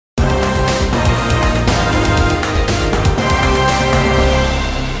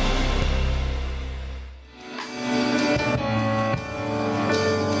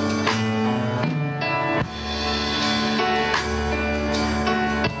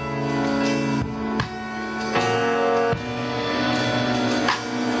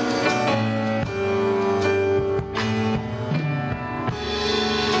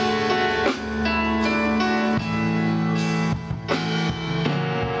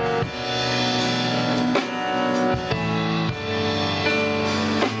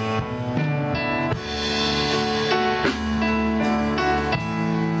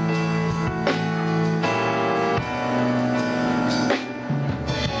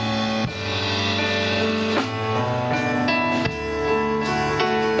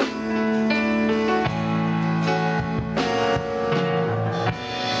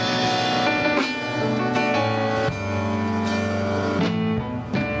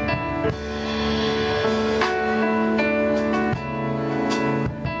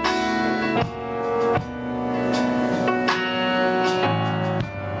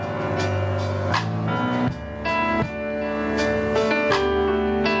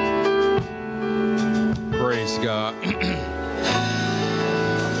Praise God. Amen.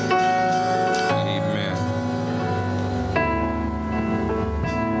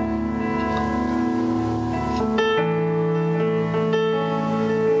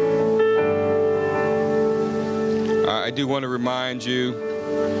 I do want to remind you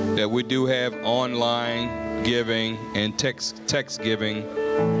that we do have online giving and text giving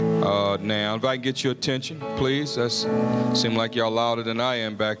now. If I can get your attention, please. That seems like y'all louder than I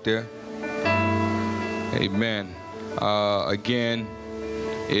am back there. Amen. Again,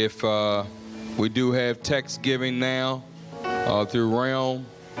 if we do have text giving now through Realm,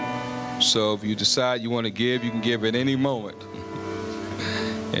 so if you decide you want to give, you can give at any moment.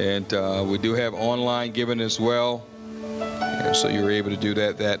 And we do have online giving as well, and so you're able to do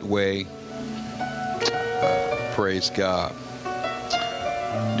that way. Praise God.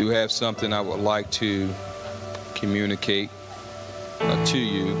 Do have something I would like to communicate to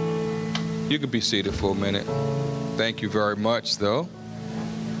you. You can be seated for a minute. Thank you very much, though.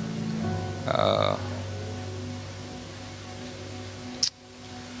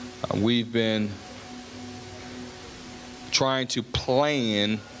 We've been trying to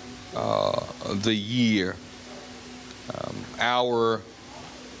plan the year.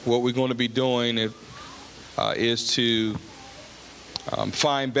 What we're going to be doing is to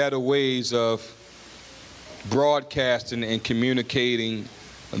find better ways of broadcasting and communicating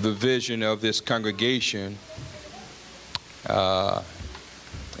the vision of this congregation,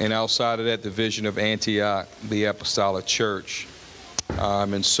 and outside of that, the vision of Antioch, the Apostolic Church.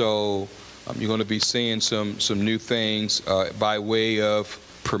 And so you're going to be seeing some new things by way of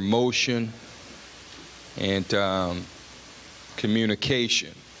promotion and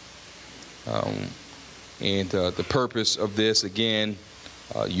communication. And the purpose of this, again,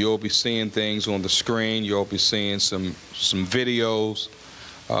 you'll be seeing things on the screen. You'll be seeing some videos.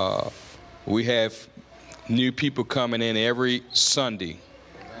 We have new people coming in every Sunday.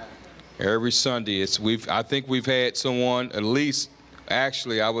 Every Sunday, I think we've had someone, at least,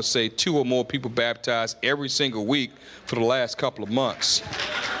 actually, I would say 2 or more people baptized every single week for the last couple of months.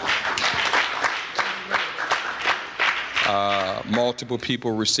 Multiple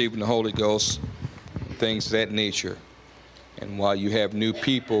people receiving the Holy Ghost, things of that nature. And while you have new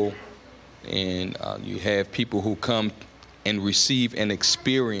people and you have people who come and receive an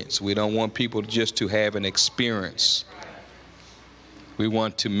experience, we don't want people just to have an experience. We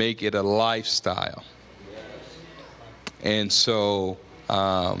want to make it a lifestyle. And so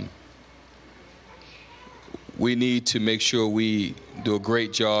we need to make sure we do a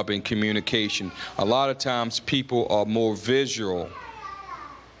great job in communication. A lot of times people are more visual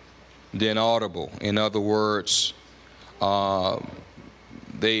than audible. In other words,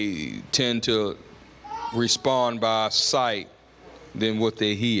 they tend to respond by sight than what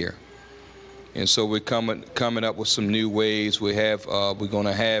they hear. And so we're coming up with some new ways. We're going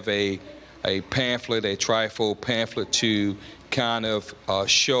to have a pamphlet, a trifold pamphlet, to kind of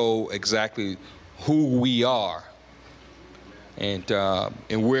show exactly who we are and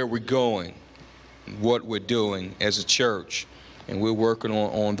where we're going, what we're doing as a church. And we're working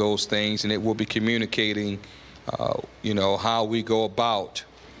on those things, and it will be communicating, how we go about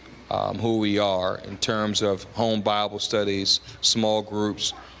who we are in terms of home Bible studies, small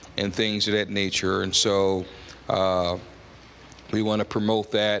groups, and things of that nature. And so we want to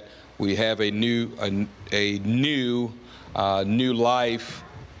promote that. We have a new life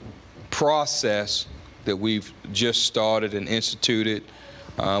process that we've just started and instituted.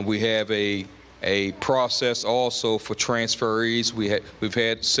 We have a process also for transferees. We've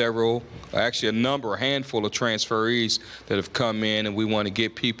had several, actually a handful of transferees that have come in, and we want to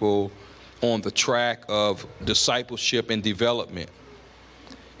get people on the track of discipleship and development.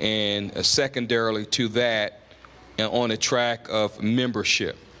 And secondarily to that, and on a track of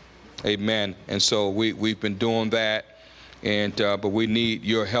membership. Amen. And so we've been doing that, and but we need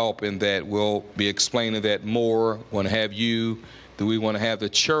your help in that. We'll be explaining that more. We want to have we want to have the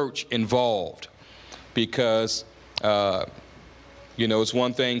church involved, because it's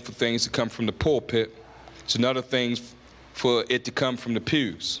one thing for things to come from the pulpit. It's another thing for it to come from the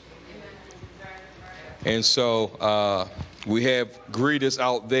pews. And so we have greeters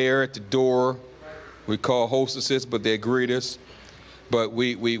out there at the door. We call hostesses, but they're greeters. But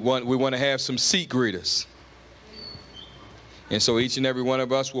we want to have some seat greeters. And so each and every one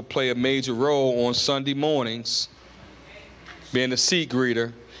of us will play a major role on Sunday mornings, being a seat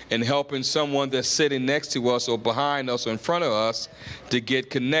greeter and helping someone that's sitting next to us or behind us or in front of us to get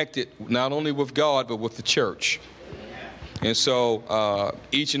connected not only with God but with the church. And so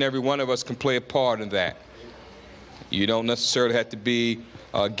each and every one of us can play a part in that. You don't necessarily have to be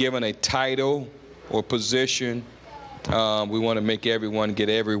given a title or position. We want to make everyone, get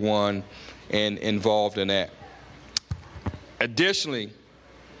everyone involved in that. Additionally,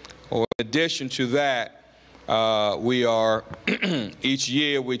 or in addition to that, we are, each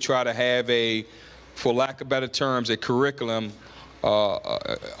year we try to have a, for lack of better terms, a curriculum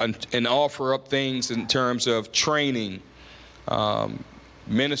and offer up things in terms of training,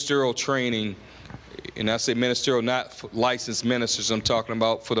 ministerial training. And I say ministerial, not licensed ministers. I'm talking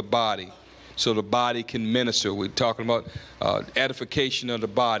about for the body, so the body can minister. We're talking about edification of the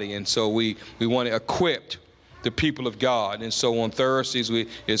body, and so we want to equip the people of God. And so on Thursdays,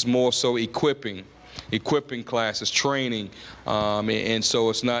 it's more so equipping classes, training, and so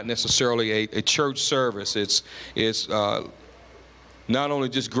it's not necessarily a church service. It's not only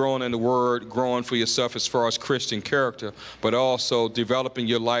just growing in the Word, growing for yourself as far as Christian character, but also developing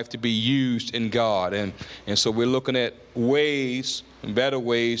your life to be used in God. And so we're looking at ways, better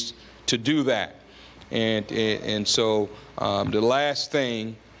ways to do that. And so the last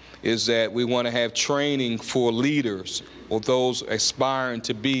thing is that we want to have training for leaders or those aspiring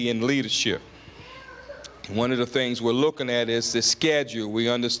to be in leadership. One of the things we're looking at is the schedule. We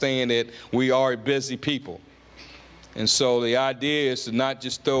understand that we are busy people. And so the idea is to not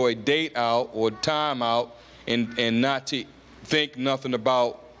just throw a date out or time out and not to think nothing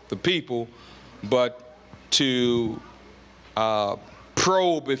about the people, but to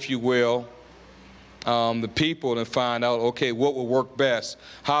probe, if you will, the people and find out, okay, what will work best?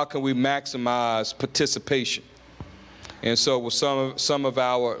 How can we maximize participation? And so with some of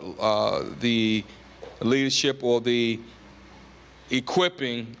our, the leadership or the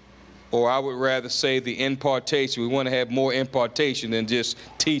equipping, or I would rather say the impartation. We want to have more impartation than just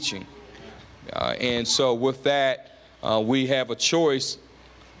teaching. And so with that, we have a choice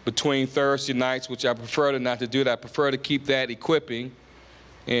between Thursday nights, which I prefer to not to do that. I prefer to keep that equipping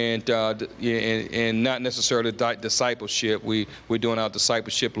and not necessarily discipleship. We're doing our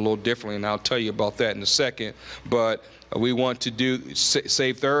discipleship a little differently, and I'll tell you about that in a second. But we want to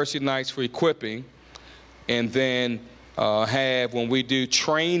save Thursday nights for equipping, and then have, when we do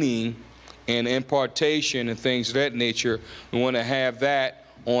training and impartation and things of that nature, we want to have that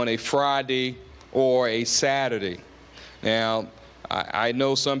on a Friday or a Saturday. Now, I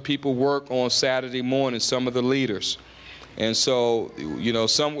know some people work on Saturday morning, some of the leaders. And so, you know,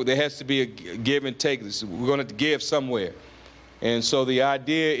 there has to be a give and take. We're going to give somewhere. And so the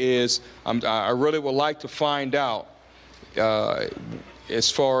idea is, I really would like to find out as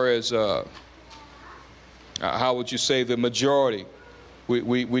far as how would you say the majority?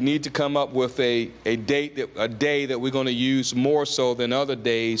 We need to come up with a day that we're going to use more so than other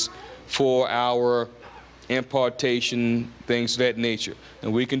days for our impartation, things of that nature.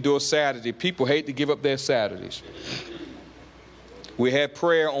 And we can do a Saturday. People hate to give up their Saturdays. We had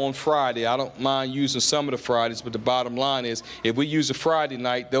prayer on Friday. I don't mind using some of the Fridays, but the bottom line is, if we use a Friday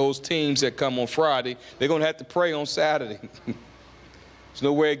night, those teams that come on Friday, they're going to have to pray on Saturday. There's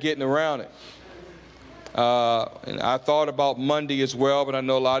no way of getting around it. And I thought about Monday as well, but I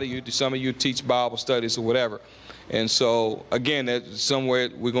know a lot of you, some of you teach Bible studies or whatever. And so, again, that's somewhere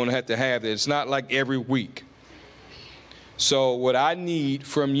we're going to have that. It's not like every week. So what I need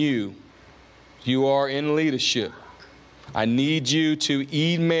from you, you are in leadership. I need you to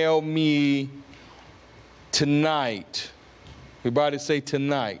email me tonight. Everybody say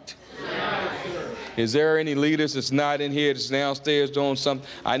tonight. Is there any leaders that's not in here, that's downstairs doing something?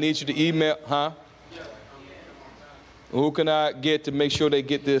 I need you to email, huh? Who can I get to make sure they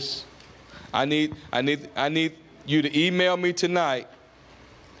get this? I need you to email me tonight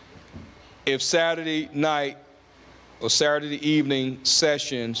if Saturday night or Saturday evening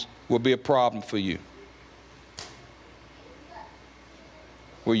sessions will be a problem for you.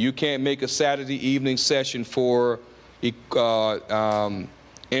 Where you can't make a Saturday evening session for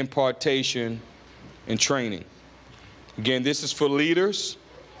impartation and training. Again, this is for leaders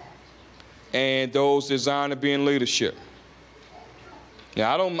and those designed to be in leadership.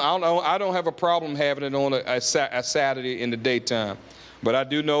 Now, I don't have a problem having it on a Saturday in the daytime, but I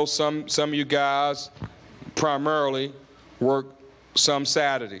do know some of you guys primarily work some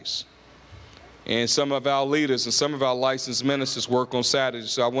Saturdays, and some of our leaders and some of our licensed ministers work on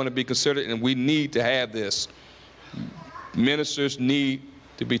Saturdays. So I want to be considered, and we need to have this. Ministers need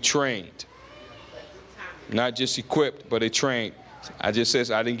to be trained, not just equipped, but they trained. I just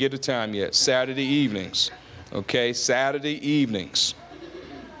said I didn't get the time yet. Saturday evenings, okay? Saturday evenings.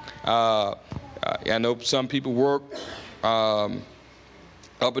 I know some people work up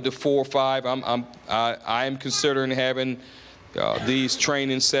at 4 or 5. I am considering having these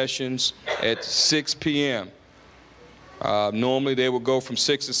training sessions at 6 p.m. Normally they would go from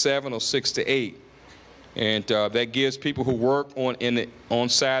 6 to 7 or 6 to 8. And that gives people who work on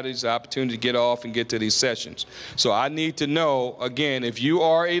Saturdays the opportunity to get off and get to these sessions. So I need to know, again, if you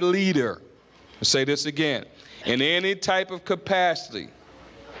are a leader, I'll say this again, in any type of capacity,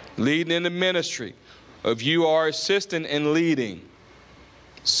 leading in the ministry, if you are assisting in leading,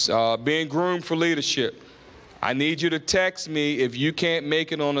 being groomed for leadership, I need you to text me if you can't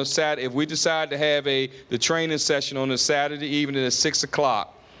make it on a Saturday. If we decide to have the training session on a Saturday evening at 6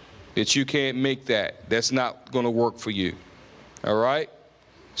 o'clock, that you can't make that. That's not going to work for you. All right?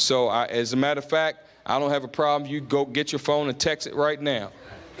 So as a matter of fact, I don't have a problem. You go get your phone and text it right now.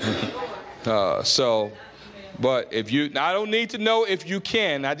 But if you, I don't need to know if you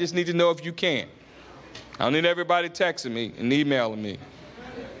can. I just need to know if you can. I don't need everybody texting me and emailing me.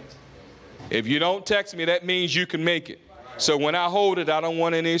 If you don't text me, that means you can make it. So when I hold it, I don't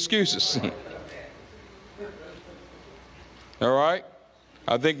want any excuses. All right?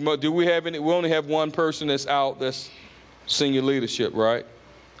 I think, do we have any? We only have one person that's out that's senior leadership, right?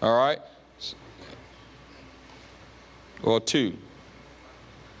 All right? Or two.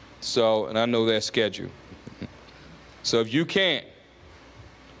 So, and I know that schedule. So if you can't,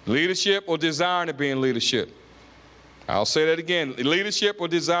 leadership or desire to be in leadership. I'll say that again. Leadership or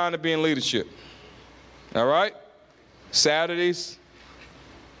desire to be in leadership. All right? Saturdays,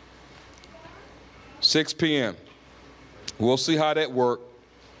 6 p.m. We'll see how that works,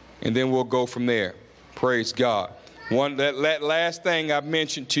 and then we'll go from there. Praise God. That last thing I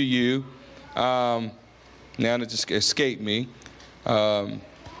mentioned to you, now it just escaped me.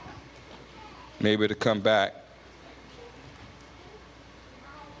 Maybe it'll come back.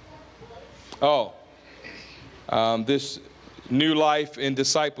 This new life in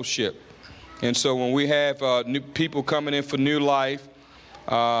discipleship. And so when we have new people coming in for new life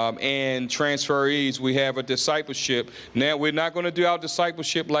and transferees, we have a discipleship. Now, we're not going to do our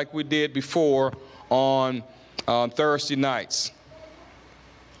discipleship like we did before on Thursday nights.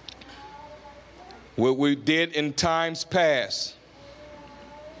 What we did in times past.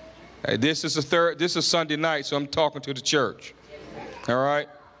 This is Sunday night, so I'm talking to the church. All right?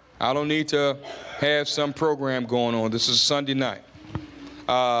 I don't need to have some program going on. This is Sunday night.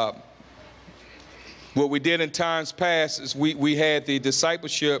 What we did in times past is we had the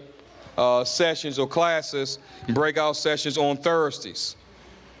discipleship sessions or classes, breakout sessions on Thursdays.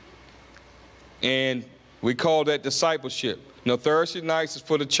 And we call that discipleship. Now, Thursday nights is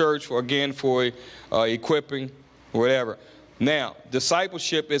for the church, for equipping, whatever. Now,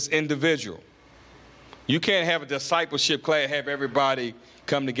 discipleship is individual. You can't have a discipleship class, have everybody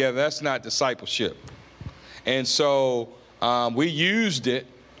come together. That's not discipleship. And so we used it,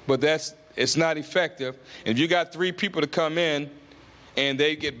 but it's not effective. And if you got 3 people to come in and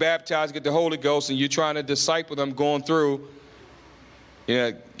they get baptized, get the Holy Ghost, and you're trying to disciple them going through,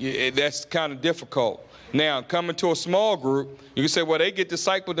 that's kind of difficult. Now, coming to a small group, you can say, well, they get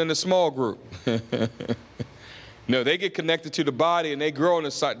discipled in a small group. No, they get connected to the body and they grow in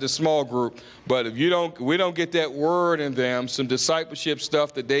the small group. But if we don't get that word in them, some discipleship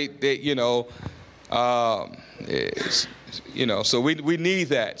stuff that so we need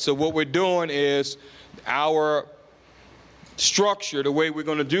that. So what we're doing is our structure, the way we're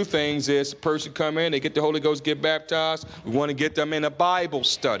going to do things is a person come in, they get the Holy Ghost, get baptized. We want to get them in a Bible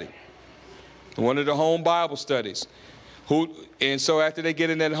study, one of the home Bible studies. And so after they get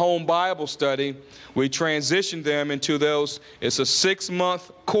in that home Bible study, we transition them into those. It's a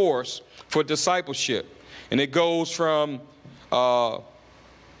 6-month course for discipleship. And it goes from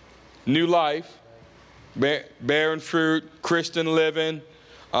new life, bearing fruit, Christian living,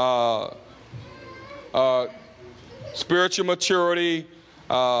 spiritual maturity,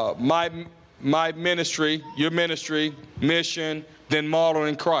 my ministry, your ministry, mission, then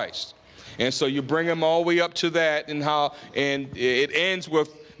modeling Christ. And so you bring them all the way up to that, and it ends with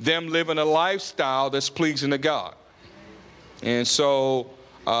them living a lifestyle that's pleasing to God. And so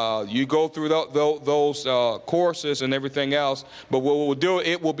you go through those courses and everything else, but what we'll do,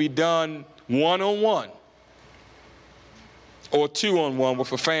 it will be done one-on-one or 2-on-1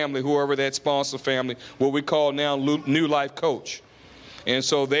 with a family, whoever that sponsor family, what we call now New Life Coach. And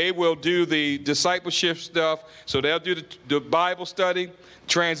so they will do the discipleship stuff. So they'll do the Bible study,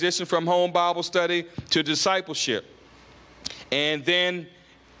 transition from home Bible study to discipleship. And then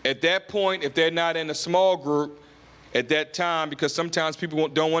at that point, if they're not in a small group at that time, because sometimes people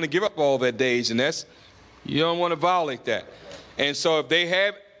don't want to give up all their days, and you don't want to violate that. And so if they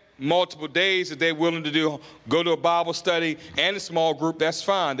have multiple days that they're willing to go to a Bible study and a small group, that's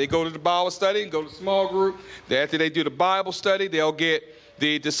fine. They go to the Bible study and go to the small group. After they do the Bible study, they'll get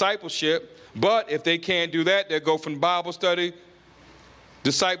the discipleship. But if they can't do that, they'll go from Bible study,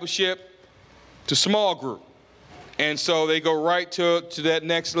 discipleship, to small group. And so they go right to that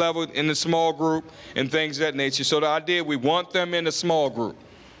next level in the small group and things of that nature. So the idea, we want them in a small group.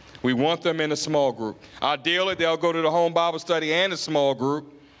 We want them in a small group. Ideally, they'll go to the home Bible study and a small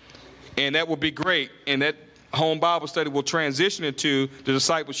group, and that would be great. And that home Bible study will transition into the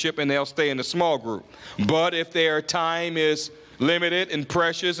discipleship, and they'll stay in the small group. But if their time is limited and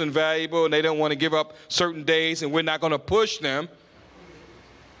precious and valuable, and they don't want to give up certain days, and we're not going to push them,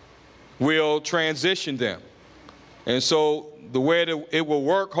 we'll transition them. And so the way that it will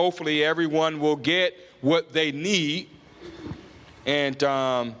work, hopefully everyone will get what they need. And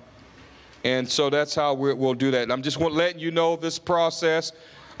so that's how we'll do that. And I'm just letting you know this process.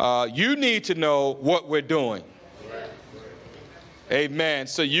 You need to know what we're doing. Amen.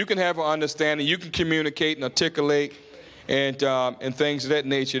 So you can have an understanding. You can communicate and articulate and things of that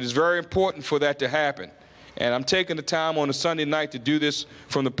nature. It is very important for that to happen. And I'm taking the time on a Sunday night to do this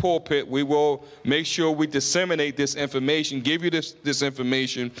from the pulpit. We will make sure we disseminate this information, give you this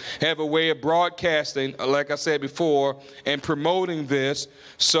information, have a way of broadcasting, like I said before, and promoting this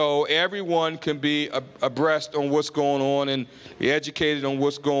so everyone can be abreast on what's going on and be educated on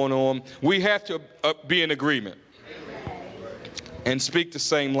what's going on. We have to be in agreement and speak the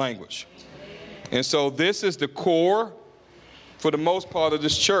same language. And so this is the core, for the most part, of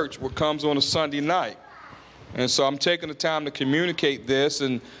this church, what comes on a Sunday night. And so I'm taking the time to communicate this,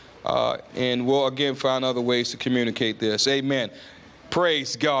 and we'll, again, find other ways to communicate this. Amen.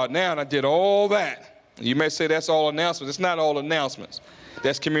 Praise God. Now I did all that. You may say that's all announcements. It's not all announcements.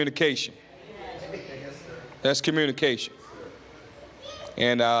 That's communication. That's communication.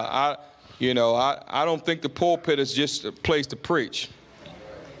 And I don't think the pulpit is just a place to preach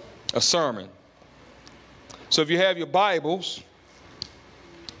a sermon. So if you have your Bibles,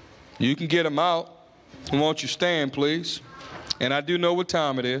 you can get them out. Won't you stand, please? And I do know what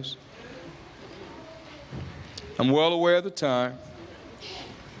time it is. I'm well aware of the time.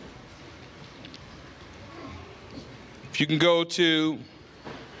 If you can go to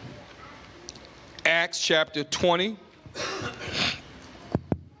Acts chapter 20.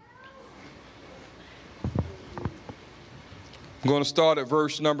 I'm going to start at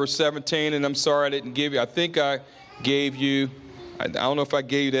verse number 17, and I'm sorry I didn't give you. I think I gave you, I don't know if I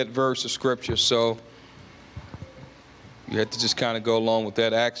gave you that verse of scripture, so you have to just kind of go along with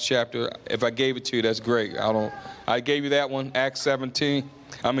that. Acts chapter, if I gave it to you, that's great. I gave you that one, Acts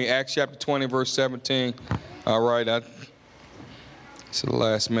chapter 20, verse 17. All right, it's a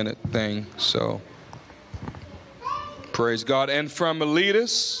last minute thing, so praise God. And from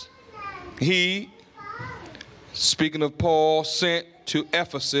Miletus, he, speaking of Paul, sent to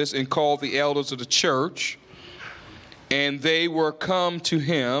Ephesus and called the elders of the church. And they were come to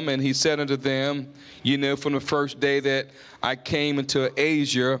him, and he said unto them, from the first day that I came into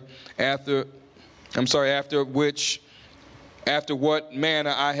Asia, after what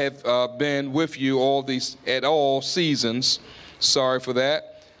manner I have been with you at all seasons. Sorry for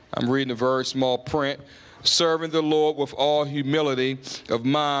that. I'm reading a very small print. Serving the Lord with all humility of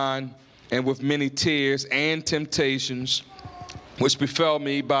mind and with many tears and temptations, which befell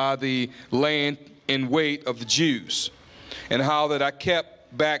me by the laying in wait of the Jews, and how that I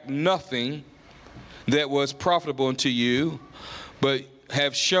kept back nothing that was profitable unto you, but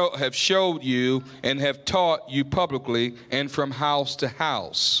have showed you and have taught you publicly and from house to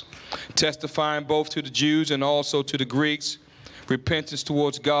house, testifying both to the Jews and also to the Greeks, repentance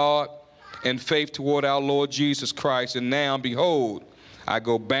towards God and faith toward our Lord Jesus Christ. And now, behold, I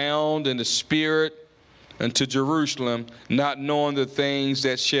go bound in the Spirit unto Jerusalem, not knowing the things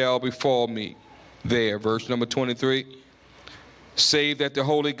that shall befall me there. Verse number 23, save that the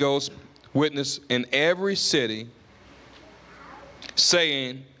Holy Ghost witness in every city,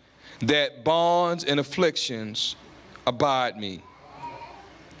 saying that bonds and afflictions abide me.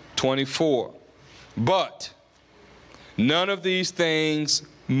 24, but none of these things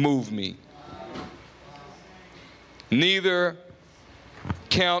move me, neither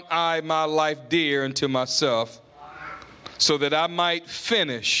count I my life dear unto myself, so that I might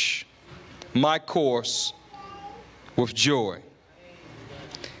finish my course with joy,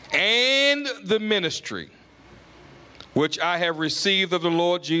 and the ministry which I have received of the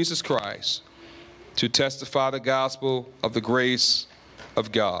Lord Jesus Christ, to testify the gospel of the grace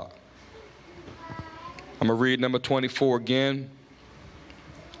of God. I'm going to read number 24 again.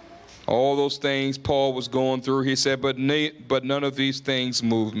 All those things Paul was going through, he said, but none of these things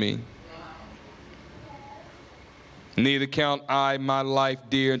move me. Neither count I my life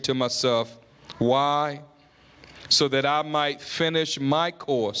dear unto myself. Why? So that I might finish my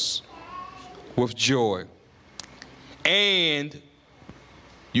course with joy and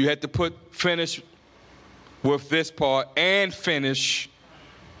You had to finish with this part and finish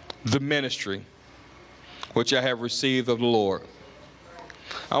the ministry which I have received of the Lord.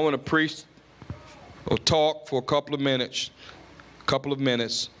 I want to preach or talk for a couple of minutes.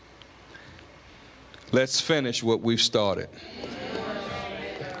 Let's finish what we've started.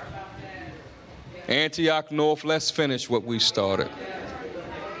 Antioch North, let's finish what we started.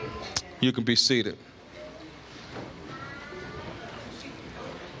 You can be seated.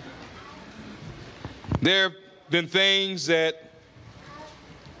 There have been things that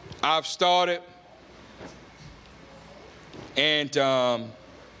I've started, and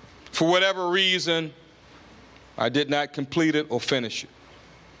for whatever reason, I did not complete it or finish it.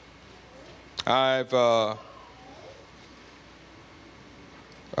 I've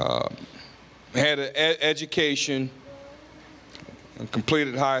had an education and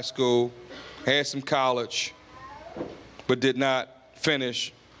completed high school, had some college, but did not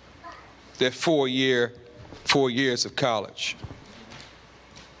finish that 4 years of college.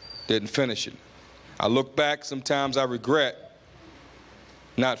 Didn't finish it. I look back, sometimes I regret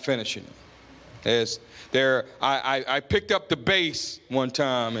not finishing it. I picked up the bass one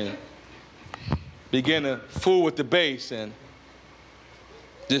time and began to fool with the bass and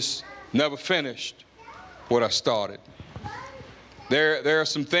just never finished what I started. There are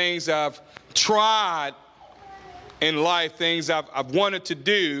some things I've tried in life, things I've wanted to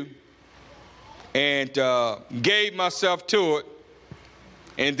do, and gave myself to it,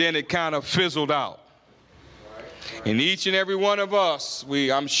 and then it kind of fizzled out. And each and every one of us,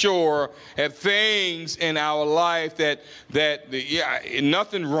 I'm sure, have things in our life that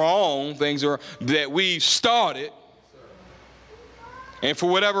nothing wrong, things that we started, and for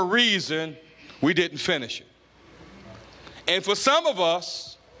whatever reason, we didn't finish it. And for some of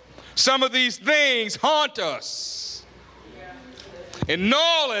us, some of these things haunt us and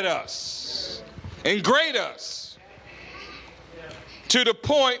gnaw at us and grate us to the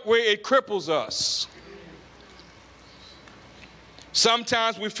point where it cripples us.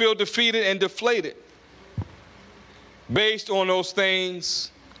 Sometimes we feel defeated and deflated based on those things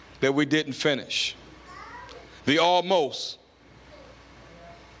that we didn't finish. The almost.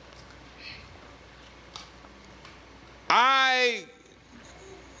 I've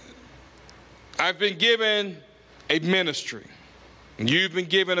been given a ministry. You've been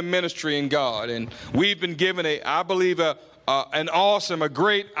given a ministry in God, and we've been given I believe an awesome, a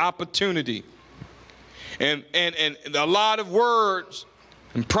great opportunity. And a lot of words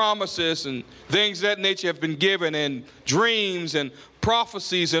and promises and things of that nature have been given, and dreams and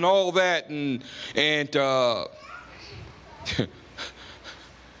prophecies and all that. And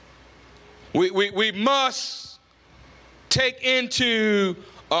we must take into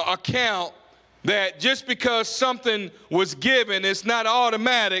account that just because something was given, it's not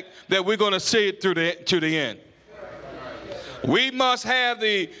automatic that we're going to see it to the end. We must have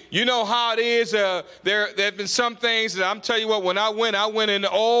you know how it is. There have been some things that I'm telling you what, when I went in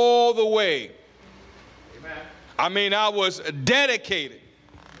all the way. Amen. I mean, I was dedicated.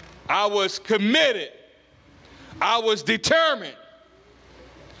 I was committed. I was determined.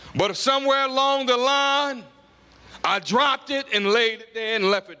 But somewhere along the line, I dropped it and laid it there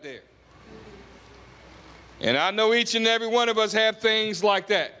and left it there. And I know each and every one of us have things like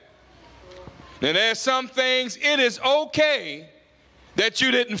that. Now, there's some things it is okay that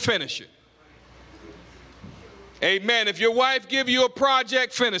you didn't finish it. Amen. If your wife give you a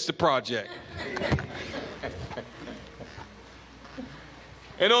project, finish the project.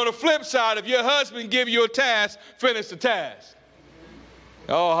 And on the flip side, if your husband give you a task, finish the task.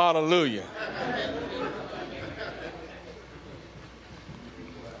 Oh, hallelujah.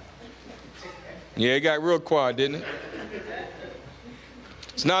 Yeah, it got real quiet, didn't it?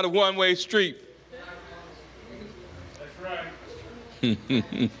 It's not a one-way street. That's right.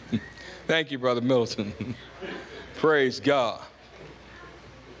 Thank you, Brother Milton. Praise God.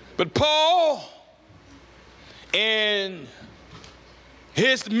 But Paul, in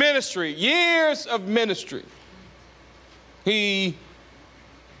his ministry, years of ministry, he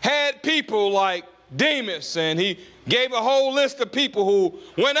had people like Demas, and he gave a whole list of people who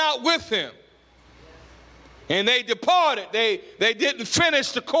went out with him. And they departed. They didn't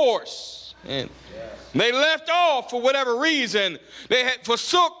finish the course. And they left off for whatever reason. They had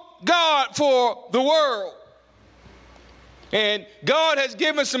forsook God for the world. And God has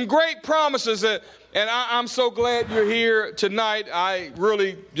given some great promises. And I'm so glad you're here tonight. I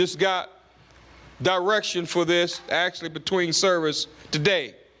really just got direction for this, actually, between service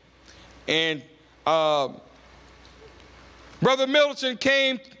today. And Brother Middleton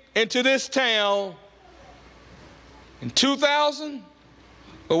came into this town in 2000,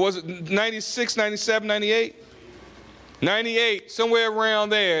 Or was it 96, 97, 98? 98, somewhere around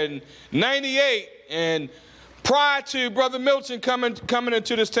there. And 98, and prior to Brother Milton coming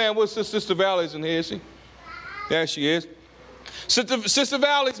into this town, what's Sister Valley's in here, is she? There she is. Sister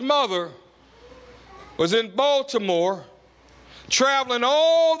Valley's mother was in Baltimore, traveling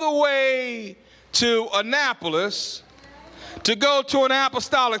all the way to Annapolis to go to an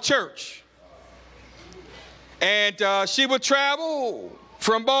apostolic church. And she would travel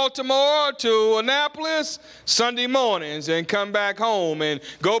from Baltimore to Annapolis Sunday mornings and come back home, and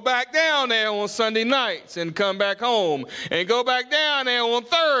go back down there on Sunday nights and come back home, and go back down there on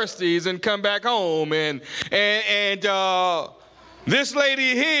Thursdays and come back home. And this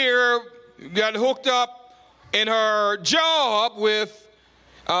lady here got hooked up in her job with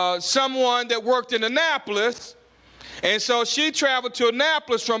someone that worked in Annapolis, and so she traveled to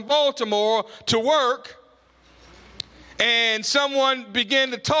Annapolis from Baltimore to work. And someone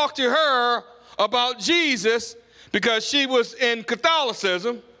began to talk to her about Jesus because she was in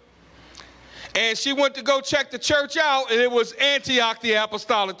Catholicism. And she went to go check the church out, and it was Antioch, the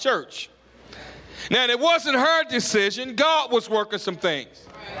Apostolic Church. Now, it wasn't her decision. God was working some things.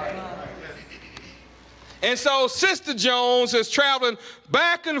 And so Sister Jones is traveling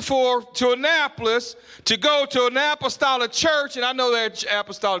back and forth to Annapolis to go to an apostolic church. And I know there are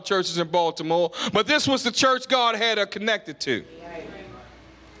apostolic churches in Baltimore, but this was the church God had her connected to.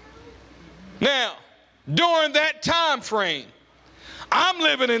 Now, during that time frame, I'm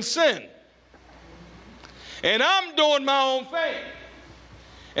living in sin. And I'm doing my own thing.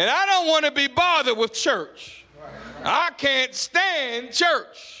 And I don't want to be bothered with church. I can't stand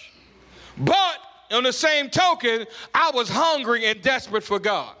church. But on the same token, I was hungry and desperate for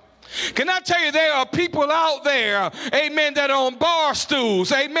God. Can I tell you, there are people out there, amen, that are on bar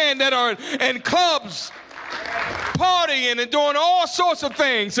stools, amen, that are in clubs, partying and doing all sorts of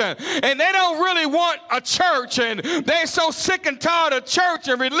things, and they don't really want a church, and they're so sick and tired of church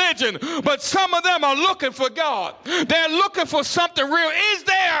and religion, but some of them are looking for God. They're looking for something real. Is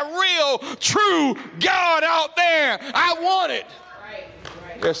there a real, true God out there? I want it.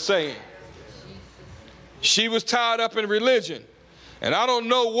 They're saying. She was tied up in religion, and I don't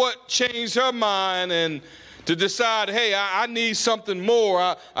know what changed her mind and to decide, hey, I need something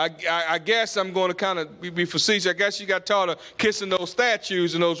more. I guess I'm going to kind of be facetious. I guess she got tired of kissing those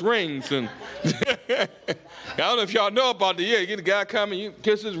statues and those rings. And I don't know if y'all know about the you get a guy coming, you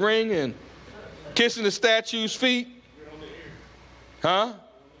kiss his ring and kissing the statue's feet. Huh?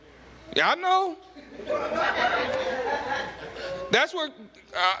 Yeah, I know. That's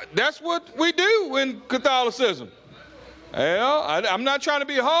what we do in Catholicism. I'm not trying to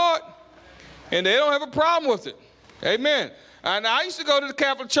be hard, and they don't have a problem with it. Amen. And I used to go to the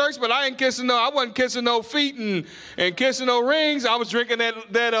Catholic Church, but I wasn't kissing no feet and kissing no rings. I was drinking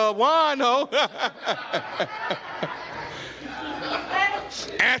that wine, though.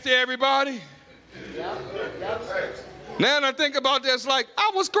 After everybody. Now that I think about that, it's like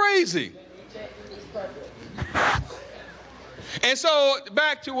I was crazy. And so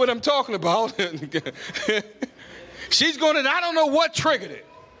back to what I'm talking about. She's going to, I don't know what triggered it,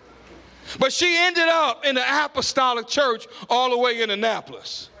 but she ended up in the Apostolic Church all the way in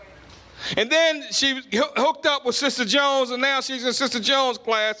Annapolis. And then she hooked up with Sister Jones, and now she's in Sister Jones'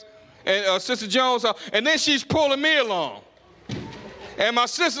 class, and Sister Jones, and then she's pulling me along, and my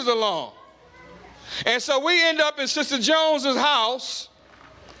sisters along. And so we end up in Sister Jones' house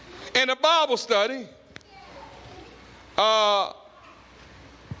in a Bible study. It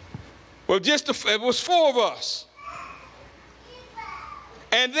was 4 of us.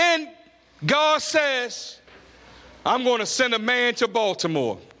 And then God says, I'm going to send a man to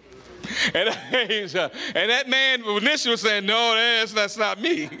Baltimore. And that man initially was saying, no, that's not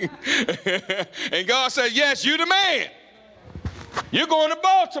me. And God said, yes, you're the man. You're going to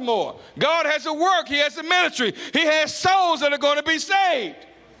Baltimore. God has a work. He has a ministry. He has souls that are going to be saved.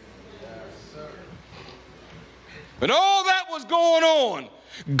 And all that was going on,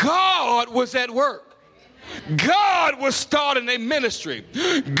 God was at work. God was starting a ministry.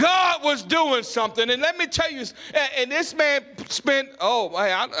 God was doing something. And let me tell you, and this man spent,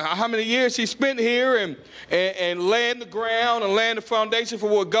 how many years he spent here and laying the ground and laying the foundation for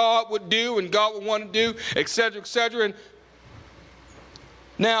what God would do and God would want to do, et cetera, et cetera. And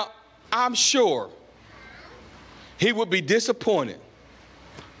now, I'm sure he would be disappointed.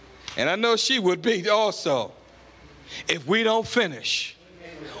 And I know she would be also if we don't finish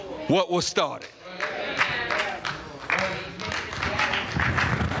what was started.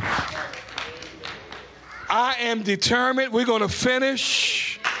 I am determined we're going to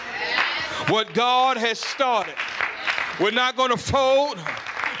finish what God has started. We're not going to fold.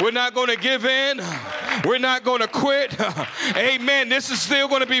 We're not going to give in. We're not going to quit. Amen. This is still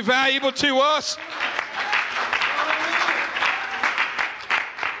going to be valuable to us.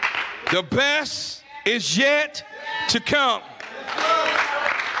 The best is yet to come.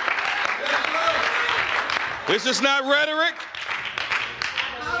 This is not rhetoric.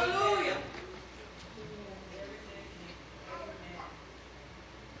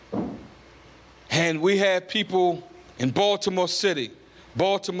 And we have people in Baltimore City,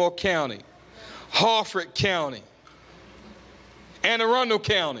 Baltimore County, Harford County, Anne Arundel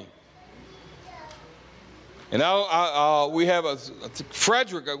County. And we have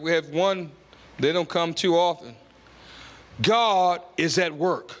Frederick, we have one, they don't come too often. God is at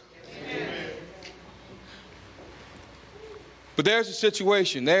work. Amen. But there's a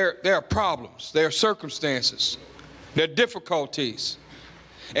situation, there are problems, there are circumstances, there are difficulties.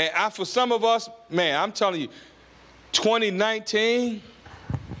 And for some of us, man, I'm telling you, 2019,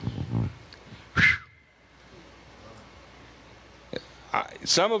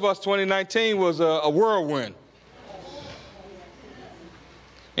 some of us, 2019 was a whirlwind.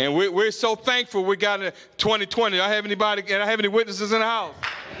 And we're so thankful we got into 2020. Do I have anybody, and I have any witnesses in the house?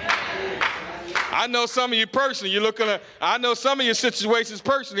 I know some of you personally, I know some of your situations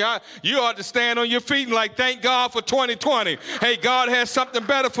personally. You ought to stand on your feet and like, thank God for 2020. Hey, God has something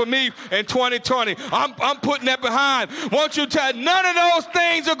better for me in 2020. I'm putting that behind. Won't you tell, none of those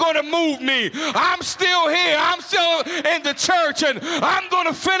things are going to move me. I'm still here. I'm still in the church, and I'm going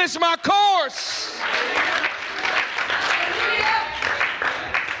to finish my course.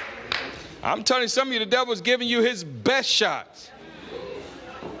 I'm telling you, some of you, the devil's giving you his best shots.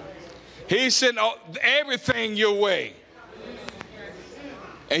 He's sending everything your way.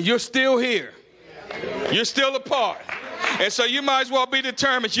 And you're still here. You're still a part. And so you might as well be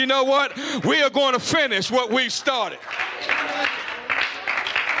determined. You know what? We are going to finish what we've started.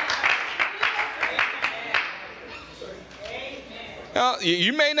 Now,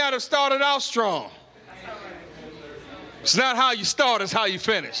 you may not have started out strong. It's not how you start, it's how you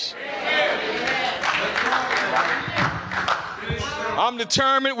finish. I'm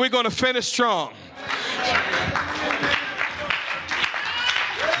determined we're going to finish strong.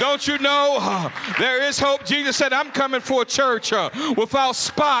 Don't you know there is hope? Jesus said, I'm coming for a church without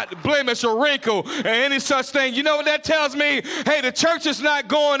spot, blemish, or wrinkle, and any such thing. You know what that tells me? Hey, the church is not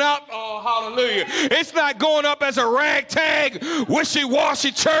going up. Oh, hallelujah. It's not going up as a ragtag,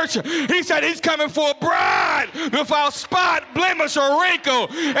 wishy-washy church. He said he's coming for a bride without spot, blemish, or wrinkle.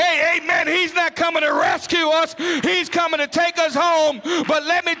 Hey, amen. He's not coming to rescue us. He's coming to take us home. But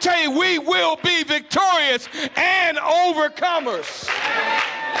let me tell you, we will be victorious and overcomers.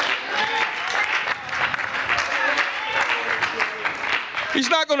 He's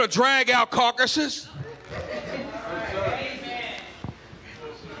not going to drag out carcasses.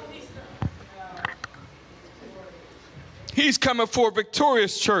 He's coming for a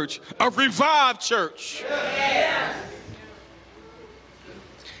victorious church, a revived church.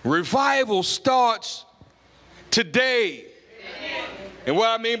 Revival starts today. And what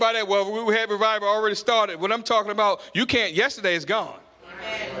I mean by that, well, we had revival already started. What I'm talking about, yesterday is gone.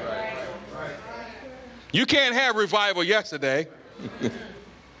 You can't have revival yesterday.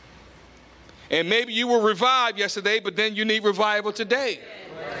 And maybe you were revived yesterday, but then you need revival today.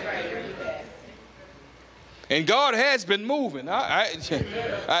 And God has been moving.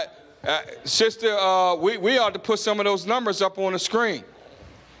 Sister, we ought to put some of those numbers up on the screen.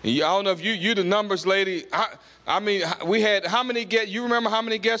 I don't know if you the numbers lady. I mean, we had how many guests? You remember how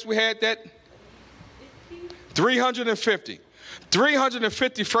many guests we had that? 350.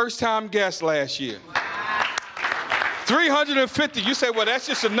 350 first-time guests last year. 350. You say, well, that's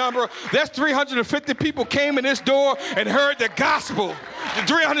just a number. That's 350 people came in this door and heard the gospel. The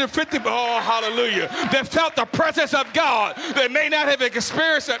 350, oh, hallelujah, that felt the presence of God. They may not have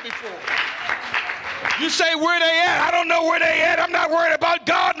experienced that before. You say, where they at? I don't know where they at. I'm not worried about.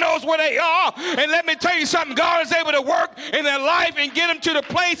 God knows where they are. And let me tell you something. God is able to work in their life and get them to the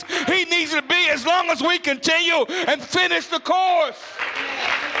place he needs to be as long as we continue and finish the course.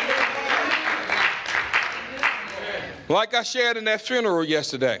 Like I shared in that funeral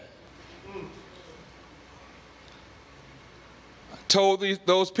yesterday. I told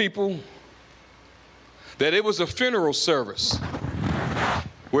those people that it was a funeral service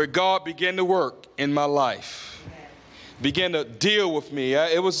where God began to work in my life, began to deal with me.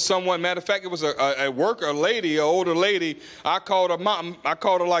 It was someone, matter of fact, it was a worker, a lady, an older lady. I called her mom. I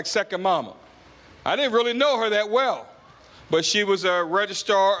called her like second mama. I didn't really know her that well, but she was a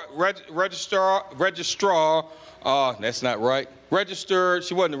registrar. That's not right. Registered.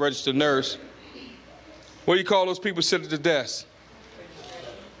 She wasn't a registered nurse. What do you call those people sitting at the desk?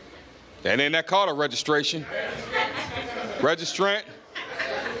 That ain't that called a registration. Registrant.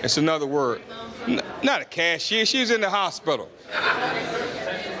 It's another word. Not a cashier. She was in the hospital.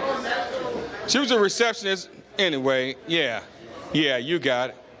 She was a receptionist. Anyway, yeah, you got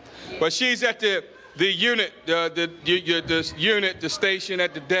it. But she's at the unit, the station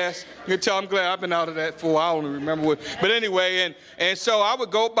at the desk. You can tell I'm glad I've been out of that for a while. I don't remember what. But anyway, and so I would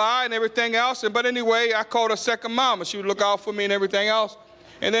go by and everything else. But anyway, I called her second mama. She would look out for me and everything else.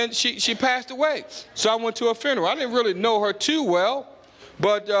 And then she passed away. So I went to her funeral. I didn't really know her too well.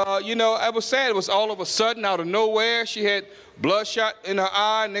 But, you know, I was sad. It was all of a sudden, out of nowhere. She had bloodshot in her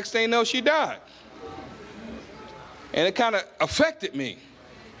eye. Next thing you know, she died. And it kind of affected me.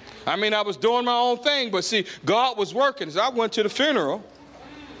 I mean, I was doing my own thing. But, see, God was working. So I went to the funeral.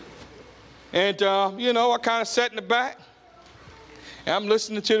 And, you know, I kind of sat in the back. And I'm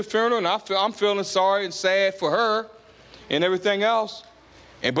listening to the funeral. And I'm feeling sorry and sad for her and everything else.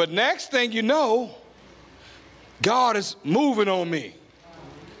 But next thing you know, God is moving on me.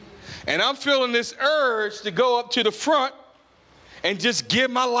 And I'm feeling this urge to go up to the front and just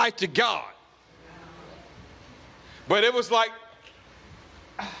give my life to God. But it was like,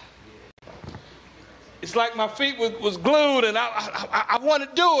 it's like my feet was glued, and I want to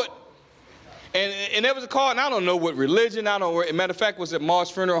do it. And there was a call, and I don't know what religion. Matter of fact, it was at Mar's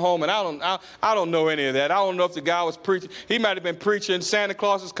Funeral Home, and I don't know any of that. I don't know if the guy was preaching. He might have been preaching Santa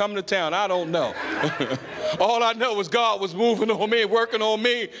Claus is coming to town. I don't know. All I know was God was moving on me and working on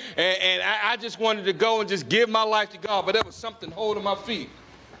me, and I just wanted to go and just give my life to God. But there was something holding my feet.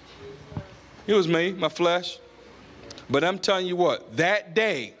 It was me, my flesh. But I'm telling you what, that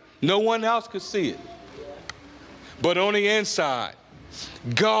day, no one else could see it. But on the inside,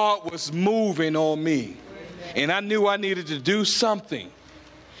 God was moving on me, and I knew I needed to do something.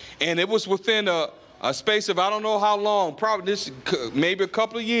 And it was within a space of I don't know how long, probably maybe a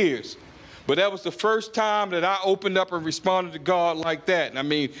couple of years. But that was the first time that I opened up and responded to God like that. And I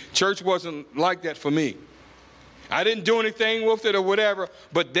mean, church wasn't like that for me. I didn't do anything with it or whatever,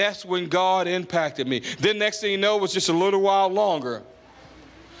 but that's when God impacted me. Then next thing you know, it was just a little while longer.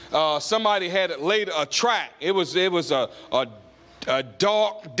 Somebody had laid a track. It was a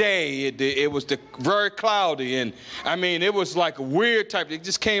dark day. It was very cloudy, and I mean, it was like a weird type. It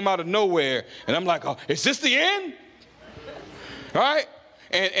just came out of nowhere, and I'm like, oh, is this the end? Right?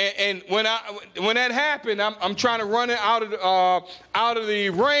 And when that happened, I'm trying to run it out of the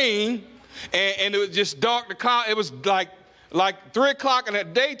rain, and it was just dark. The cloud. It was like 3 o'clock in the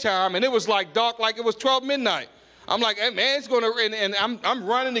daytime, and it was like dark, like it was 12 midnight. I'm like, hey, man, it's going to, and I'm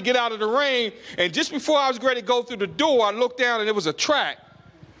running to get out of the rain. And just before I was ready to go through the door, I looked down, and it was a track.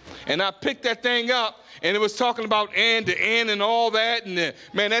 And I picked that thing up, and it was talking about end to end and all that. And,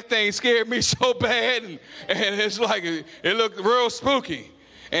 man, that thing scared me so bad. And it's like, it looked real spooky.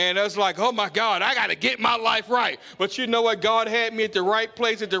 And I was like, oh, my God, I got to get my life right. But you know what? God had me at the right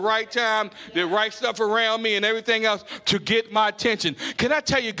place at the right time, the right stuff around me and everything else to get my attention. Can I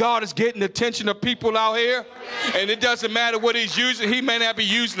tell you, God is getting the attention of people out here? And it doesn't matter what he's using. He may not be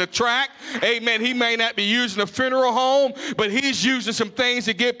using a track. Amen. He may not be using a funeral home, but he's using some things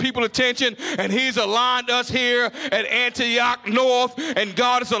to get people attention. And he's aligned us here at Antioch North. And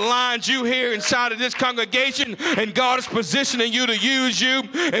God has aligned you here inside of this congregation. And God is positioning you to use you.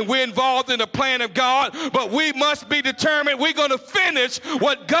 And we're involved in the plan of God, but we must be determined we're going to finish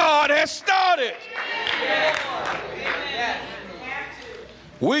what God has started.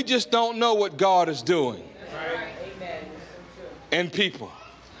 We just don't know what God is doing. And people,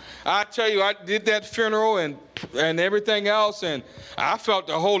 I tell you, I did that funeral and everything else, and I felt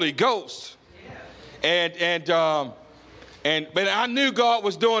the Holy Ghost. But I knew God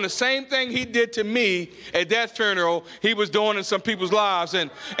was doing the same thing he did to me at that funeral. He was doing in some people's lives.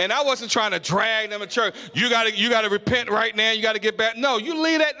 And I wasn't trying to drag them to church. You got to repent right now. You got to get back. No, you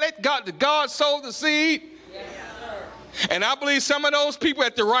leave that. Let God sow the seed. Yes, sir. And I believe some of those people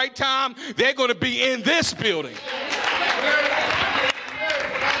at the right time, they're going to be in this building.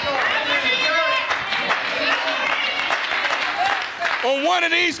 On one of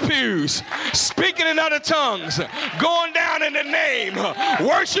these pews, speaking in other tongues, going down in the name,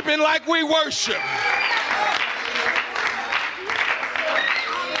 worshiping like we worship.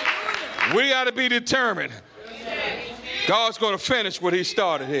 We got to be determined. God's going to finish what he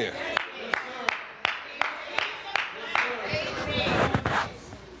started here.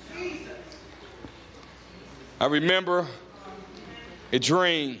 I remember a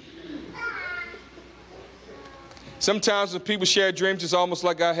dream. Sometimes when people share dreams, it's almost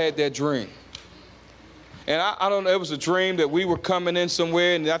like I had that dream. And I don't know, it was a dream that we were coming in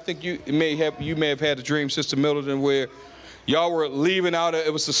somewhere, and I think you may have had a dream, Sister Middleton, where Y'all were leaving out,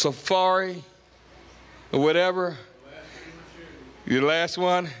 it was a safari or whatever. Your last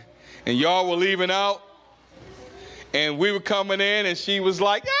one. And y'all were leaving out. And we were coming in and she was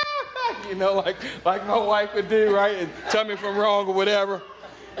like, ah! You know, like my wife would do, right? And tell me if I'm wrong or whatever.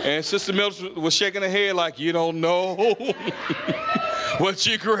 And Sister Mills was shaking her head like, you don't know what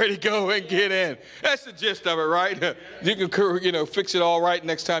you can ready to go and get in. That's the gist of it, right? You can, you know, fix it all right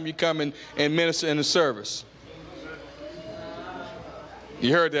next time you come and minister in the service.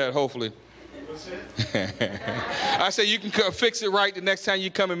 You heard that, hopefully. I said you can fix it right the next time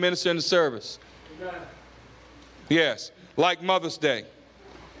you come and minister in the service. Yes, like Mother's Day.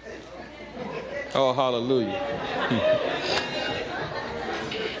 Oh, hallelujah.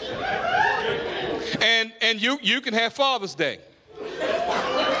 And you can have Father's Day.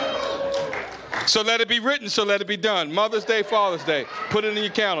 So let it be written, so let it be done. Mother's Day, Father's Day. Put it in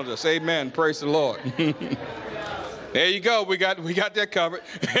your calendars. Amen. Praise the Lord. There you go. We got that covered.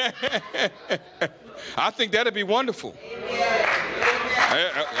 I think that'd be wonderful.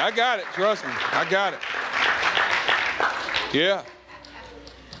 I got it. Trust me. I got it. Yeah.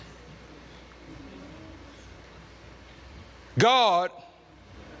 God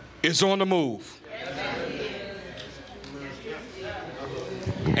is on the move.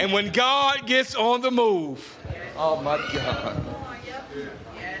 And when God gets on the move, oh my God,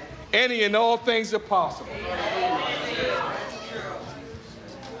 any and all things are possible.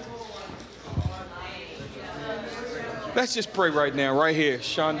 Let's just pray right now, right here.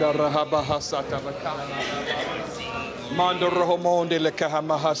 Shanda rahabahasata Mando rohomonde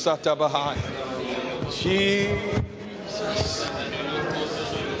lekahamahasata bahai. Jesus.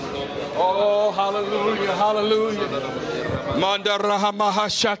 Oh, hallelujah, hallelujah. Manda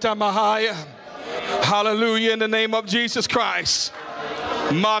rahamahashata mahaya. Hallelujah in the name of Jesus Christ.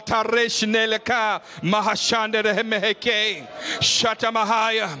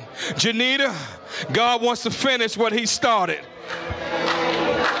 Janita, God wants to finish what he started.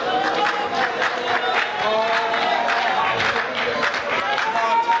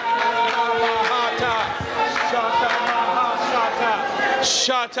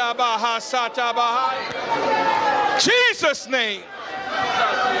 Jesus' name.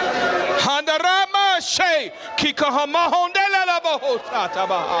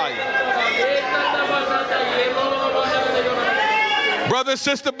 Brother and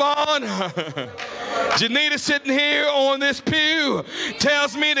Sister Bond, Janita sitting here on this pew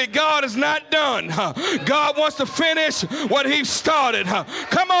tells me that God is not done. God wants to finish what he started.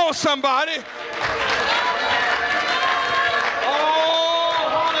 Come on, somebody.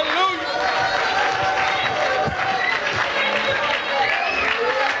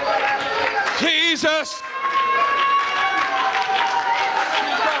 Jesus.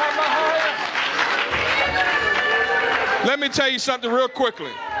 Let me tell you something real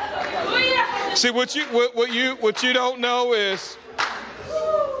quickly. See, what you don't know is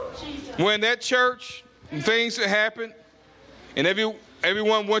when that church and things that happened and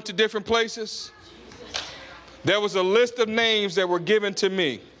everyone went to different places, there was a list of names that were given to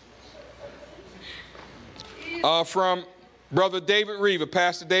me from Brother David Reaver,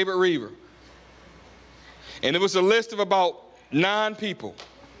 Pastor David Reaver. And it was a list of about 9 people.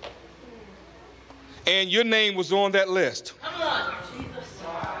 And your name was on that list.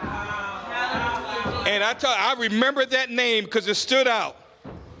 And I remembered that name because it stood out.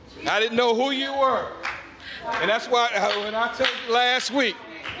 I didn't know who you were. And that's why when I told you last week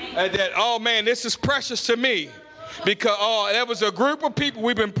that, oh man, this is precious to me. Because there was a group of people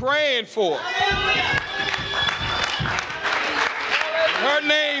we've been praying for. Her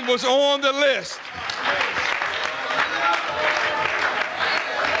name was on the list.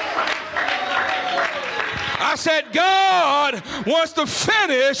 I said, God wants to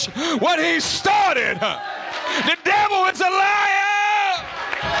finish what he started. The devil is a liar.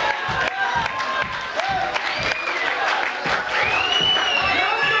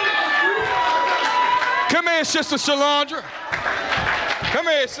 Come here, Sister Shalandra. Come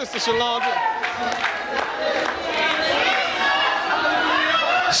here, Sister Shalandra.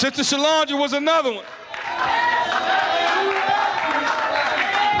 Sister Shalandra was another one.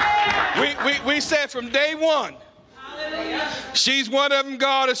 We said from day one, she's one of them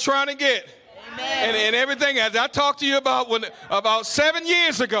God is trying to get. And everything, as I talked to you about 7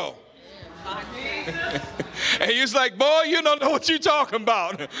 years ago. And he was like, boy, you don't know what you're talking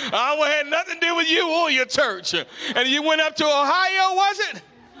about. I had nothing to do with you or your church. And you went up to Ohio, was it?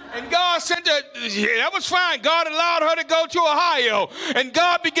 And God God sent her, yeah, that was fine. God allowed her to go to Ohio. And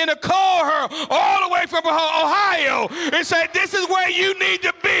God began to call her all the way from Ohio and said, this is where you need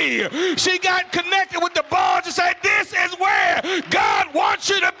to be. She got connected with the bonds and said, this is where God wants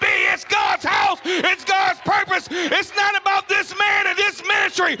you to be. It's God's house. It's God's purpose. It's not about this man and this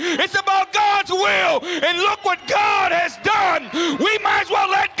ministry. It's about God's will. And look what God has done. We might as well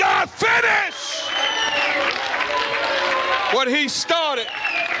let God finish what he started.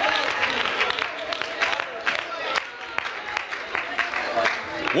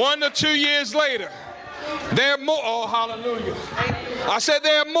 One to 2 years later, there are more. Oh, hallelujah. I said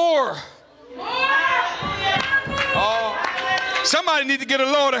there are more. Oh, somebody need to get a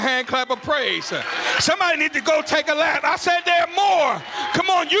Lord a hand clap of praise. Somebody need to go take a lap. I said there are more. Come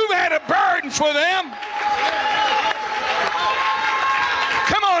on, you've had a burden for them.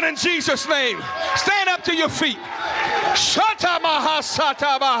 Come on, in Jesus' name. Stand up to your feet. Come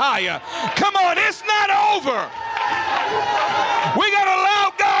on, it's not over. We got to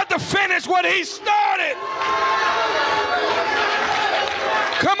allow God to finish what he started.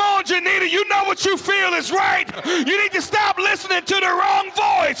 Come on, Janita, you know what you feel is right. You need to stop listening to the wrong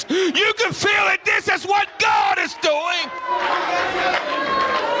voice. You can feel it. This is what God is doing.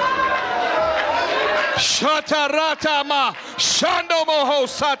 Shataratama Shando Moho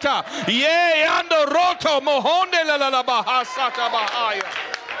Sata Ye Ando Roto Mohonde la la Bahasata Bahaya.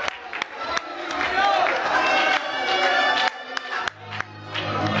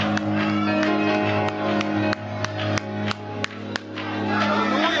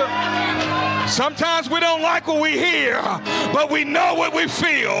 Sometimes we don't like what we hear, but we know what we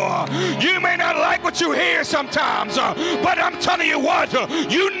feel. You may not like what you hear sometimes, but I'm telling you what,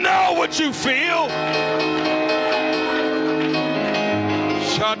 you know what you feel.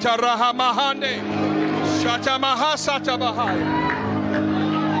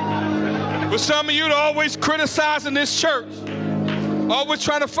 For some of you are always criticizing this church, always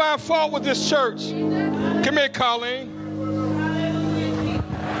trying to find fault with this church. Come here, Colleen.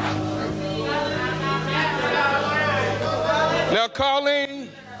 Now, Colleen,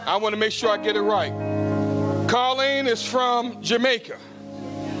 I want to make sure I get it right. Colleen is from Jamaica,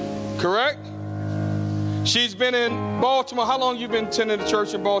 correct? She's been in Baltimore. How long have you been attending the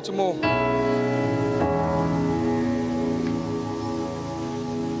church in Baltimore?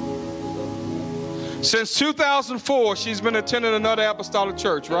 Since 2004, she's been attending another apostolic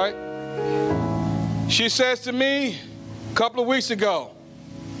church, right? She says to me a couple of weeks ago,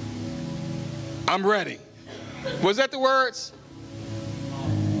 I'm ready. Was that the words?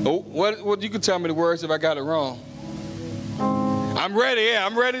 Oh, what you can tell me the words if I got it wrong. I'm ready, yeah,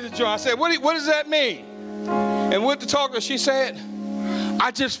 I'm ready to join. I said, what does that mean? And with the talker, she said, I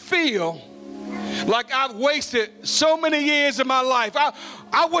just feel like I've wasted so many years of my life.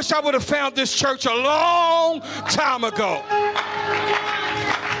 I wish I would have found this church a long time ago.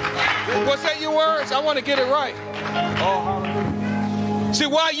 Was that your words? I want to get it right. Oh, see,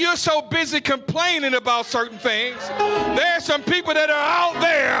 while you're so busy complaining about certain things, there are some people that are out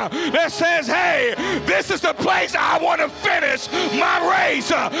there that says, hey, this is the place I want to finish my race.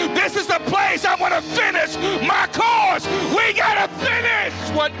 This is the place I want to finish my course. We got to finish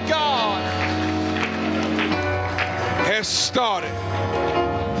what God has started.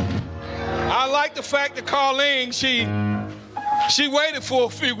 I like the fact that Colleen, she waited for a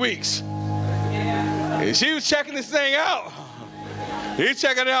few weeks. And she was checking this thing out. He's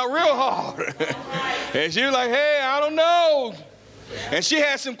checking it out real hard. And she was like, hey, I don't know. And she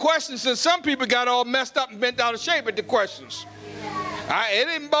had some questions, and some people got all messed up and bent out of shape at the questions. It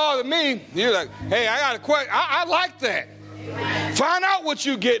didn't bother me. You're like, hey, I got a question. I like that. Find out what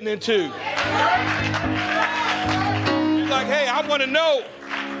you're getting into. She's like, hey, I want to know.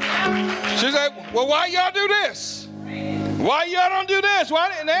 She's like, well, why y'all do this? Why y'all don't do this?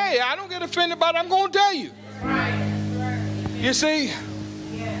 Why? And hey, I don't get offended by it. I'm going to tell you. You see,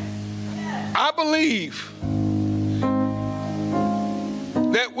 I believe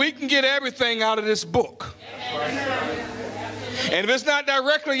that we can get everything out of this book. And if it's not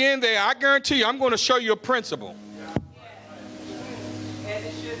directly in there, I guarantee you, I'm going to show you a principle.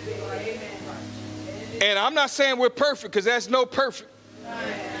 And I'm not saying we're perfect, because there's no perfect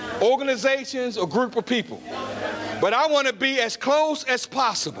organizations or group of people. But I want to be as close as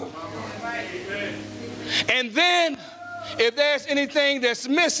possible. And then, if there's anything that's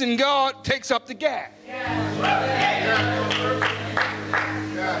missing, God takes up the gap.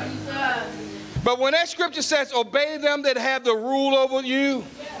 But when that scripture says, obey them that have the rule over you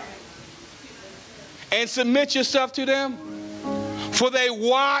and submit yourself to them, for they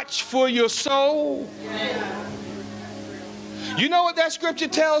watch for your soul. You know what that scripture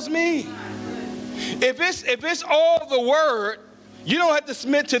tells me? If it's all the word, you don't have to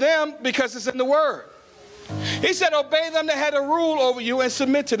submit to them because it's in the word. He said, obey them that had a rule over you and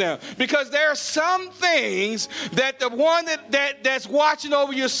submit to them. Because there are some things that the one that's watching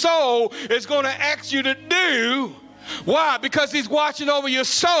over your soul is going to ask you to do. Why? Because he's watching over your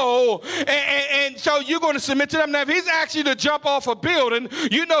soul, and so you're going to submit to them. Now, if he's asked you to jump off a building,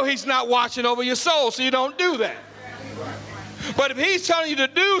 you know he's not watching over your soul, so you don't do that. But if he's telling you to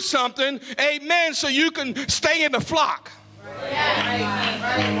do something, amen, so you can stay in the flock.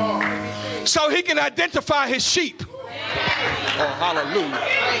 So he can identify his sheep. Oh, hallelujah.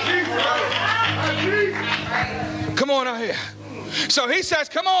 Come on out here. So he says,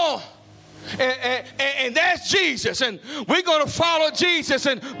 come on. And that's Jesus, and we're going to follow Jesus,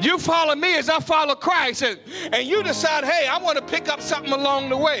 and you follow me as I follow Christ, and you decide, hey, I want to pick up something along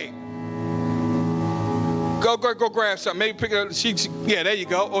the way. Go grab something. Maybe pick it up. Yeah, there you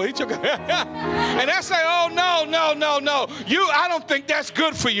go. Oh, he took it. And I say, oh, no. I don't think that's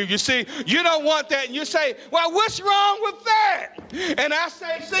good for you. You see, you don't want that. And you say, well, what's wrong with that? And I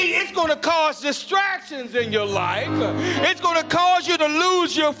say, see, it's going to cause distractions in your life. It's going to cause you to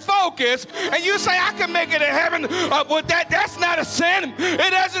lose your focus. And you say, I can make it to heaven with that. That's not a sin. It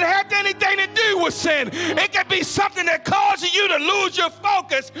doesn't have anything to do with sin. It can be something that causes you to lose your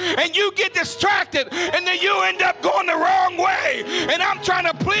focus, and you get distracted, and then you end up going the wrong way. And I'm trying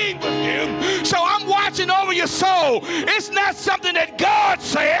to plead with you. So I'm watching over your soul. It's not something that God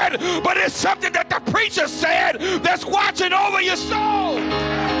said, but it's something that the preacher said that's watching over your soul.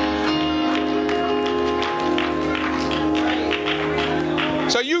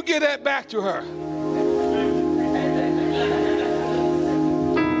 So you give that back to her.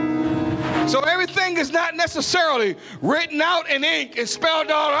 So everything is not necessarily written out in ink and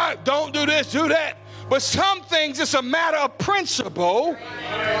spelled all out. Don't do this, do that. But some things, it's a matter of principle.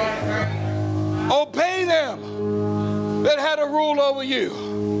 Obey them that had a rule over you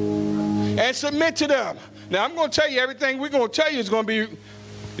and submit to them. Now, I'm going to tell you everything we're going to tell you is going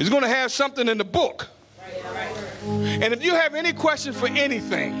to have something in the book. And if you have any questions for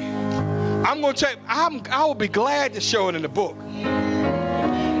anything, I'm going to tell you, I will be glad to show it in the book.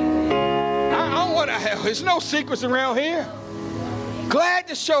 I don't want to have, there's no secrets around here. Glad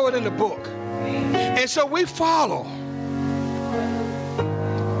to show it in the book. And so we follow.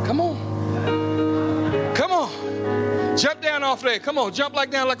 Come on. Come on. Jump down off there. Come on. Jump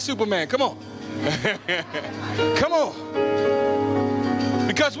down like Superman. Come on. Come on.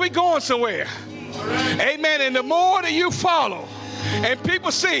 Because we're going somewhere. Amen. And the more that you follow, and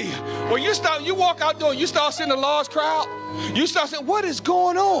people see, when you walk out there and you start seeing a large crowd, you start saying, what is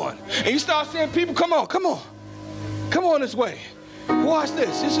going on? And you start seeing people, come on this way. Watch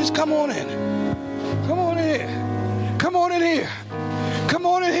this. Just come on in. Come on in here. Come on in here. Come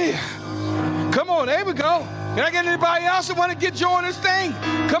on in here. Come on, there we go. Can I get anybody else that want to join this thing?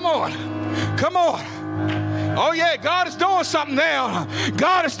 Come on. Come on. Oh, yeah, God is doing something now.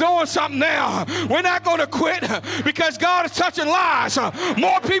 God is doing something now. We're not going to quit because God is touching lives.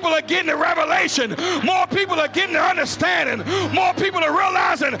 More people are getting the revelation. More people are getting the understanding. More people are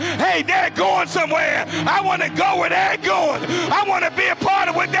realizing, hey, they're going somewhere. I want to go where they're going. I want to be a part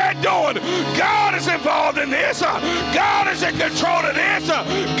of what they're doing. God is involved in this. God is in control of this.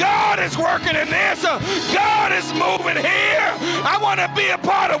 God is working in this. God is moving here. I want to be a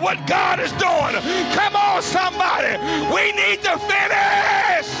part of what God is doing. Come on, somebody, we need to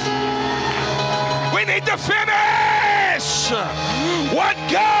finish. We need to finish what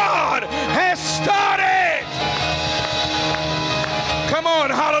God has started. Come on,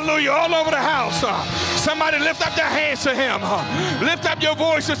 hallelujah, all over the house. Somebody lift up their hands to him. Lift up your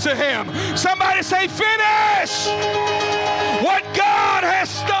voices to him. Somebody say, finish what God has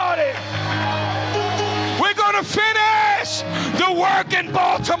started. We're going to finish the work in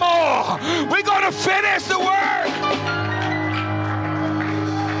Baltimore. We're going to finish the work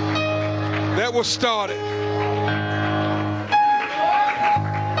that was started.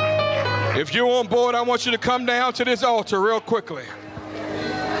 If you're on board, I want you to come down to this altar real quickly.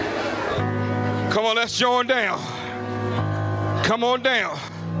 Come on, let's join down. Come on down.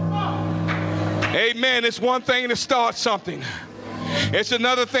 Amen. It's one thing to start something. It's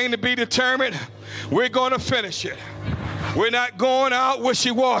another thing to be determined. We're going to finish it. We're not going out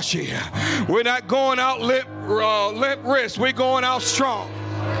wishy-washy. We're not going out limp wrist. We're going out strong.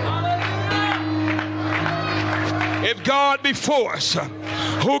 If God be for us,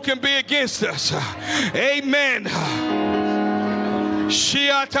 who can be against us? Amen. This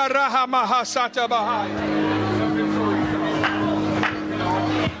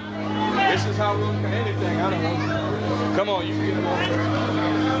is how we look at anything. I don't know. Come on, you get on.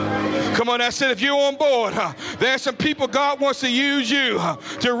 Come on, that's it. If you're on board, there's some people God wants to use you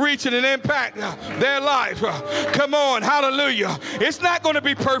to reach and impact their life. Come on, hallelujah. It's not going to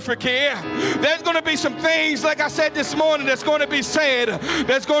be perfect here. There's going to be some things, like I said this morning, that's going to be said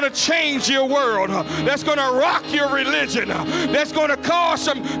that's going to change your world, that's going to rock your religion, that's going to cause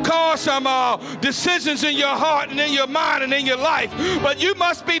some decisions in your heart and in your mind and in your life. But you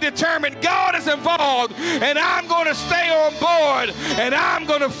must be determined. God is involved, and I'm going to stay on board, and I'm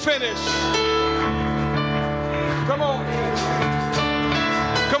going to finish. Come on.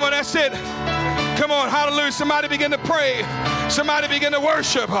 Come on, that's it. Come on, hallelujah. Somebody begin to pray. Somebody begin to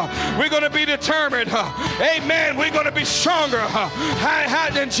worship. We're going to be determined. Amen. We're going to be stronger.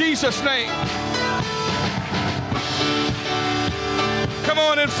 In Jesus' name. Come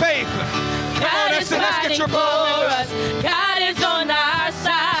on, in faith. Come on, that's it. Let's get your ball in us. God is on our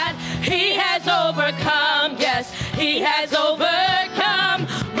side. He has overcome. Yes, He has overcome.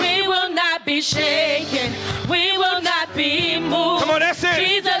 We will not be shaken. We will not be moved. Come on, that's it.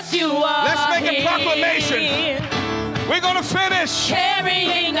 Jesus, you are. Let's make a proclamation. We're going to finish.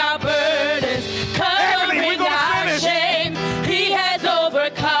 Carrying our burdens, covering our shame. He has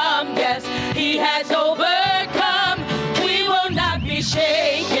overcome. Yes, He has overcome. We will not be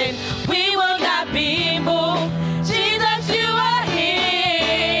shaken. We will not be moved. Jesus, you are here.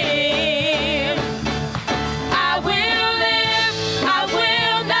 I will live. I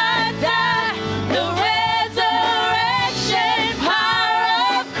will not die. The resurrection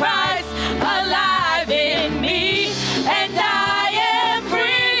power of Christ alive in me, and I am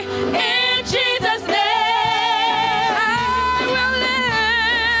free in Jesus' name. I will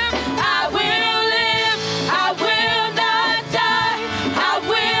live. I will live. I will not die. I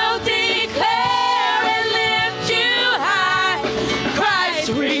will declare and lift you high. Christ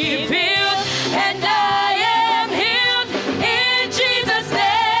revealed, and I am healed in Jesus'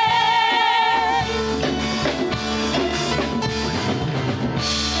 name.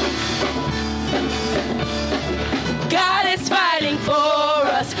 God is fighting for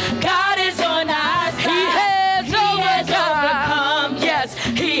us. God is on our side. He has overcome. Yes,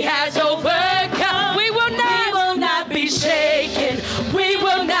 He has overcome. We will not be shaken. We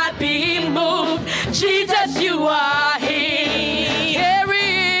will not be moved. Jesus, you are here.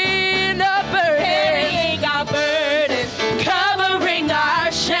 Carrying our burdens, covering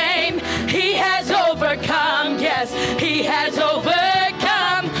our shame. He has overcome. Yes, He has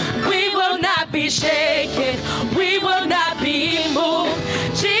overcome. We will not be shaken. We will not be moved.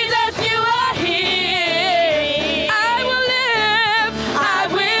 Jesus, you are here. I will live. I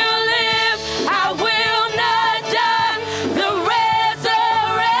will live. I will not die. The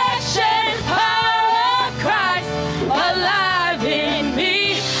resurrection power of Christ alive in me,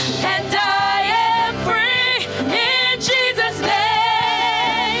 and I am free in Jesus'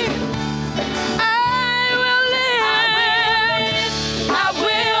 name. I will live. I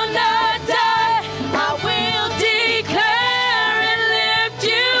will not die. I will declare and lift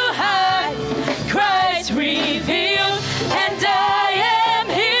you high. Christ revealed, and I am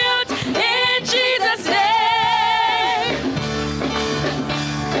healed in Jesus' name.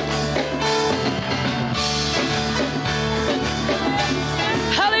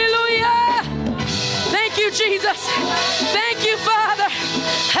 Hallelujah. Thank you, Jesus. Thank you, Father.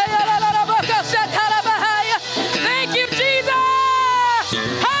 Thank you, Jesus.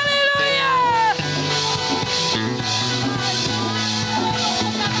 Hallelujah.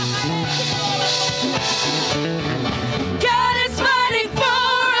 God is fighting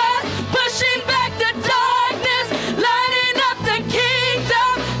for us, pushing back the darkness, lighting up the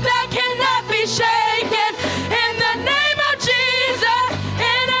kingdom that cannot be shaken. In the name of Jesus,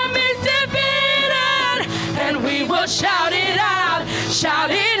 enemies defeated, and we will shout it out,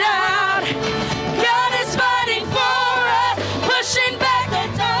 shout it out. God is fighting for us, pushing back the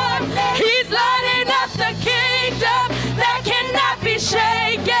darkness. He's lighting up the kingdom that cannot be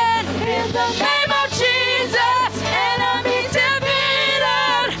shaken. In the name of Jesus, enemies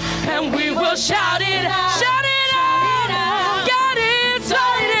defeated, and we will shout it out, shout it out. God is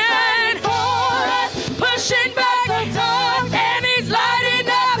fighting for us, pushing back the darkness, and He's lighting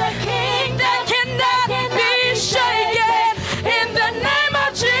up the kingdom that cannot be shaken. In the name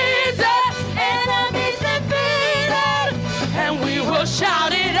of Jesus, enemies defeated, and we will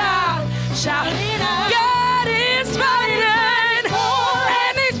shout it out, shout it out. God is fighting,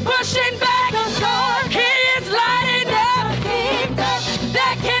 and He's pushing back the dark. He is lighting up the kingdom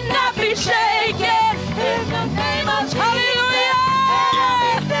that cannot be shaken.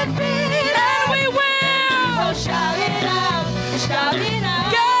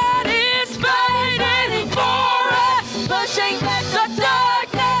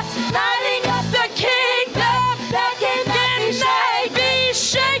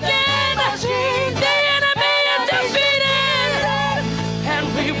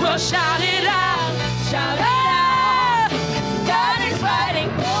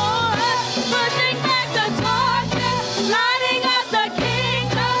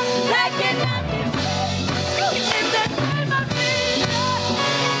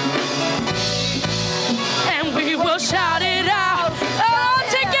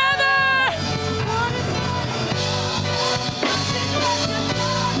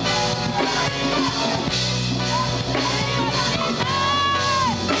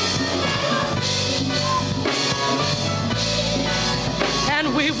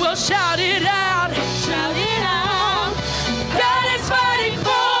 we will shout it out. Shout it out. God is fighting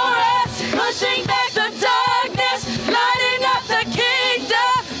for us, pushing back the darkness, lighting up the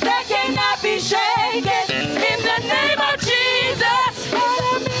kingdom that cannot be shaken. In the name of Jesus,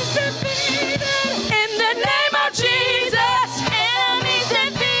 enemies defeated. In the name of Jesus, enemies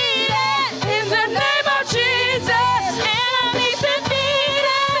defeated. In the name of Jesus, enemies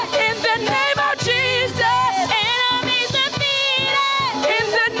defeated. In the name of Jesus, enemies defeated. In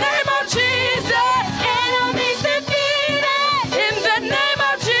the name of Jesus, enemies defeated. In the name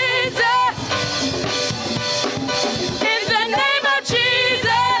of Jesus. In the name of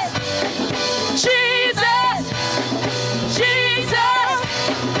Jesus. Jesus. Jesus.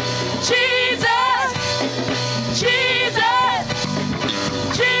 Jesus. Jesus.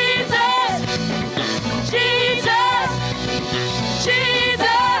 Jesus. Jesus.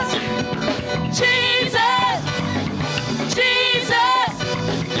 Jesus. Jesus. Jesus.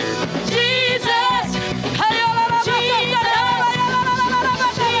 Jesus.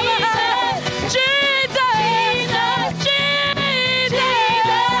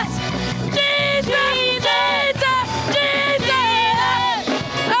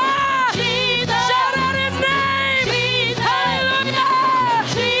 Shout out his name. Hallelujah.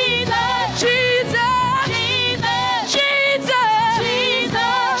 Jesus. Jesus. Jesus.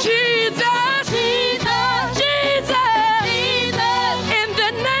 Jesus. Jesus. In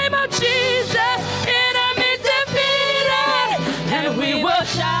the name of Jesus, enemy defeated, and we will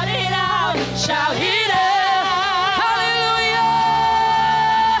shout it out, shout it out. Hallelujah.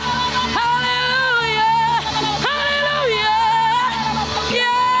 Hallelujah. Hallelujah.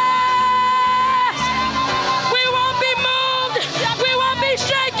 Yes. We won't be moved. We won't be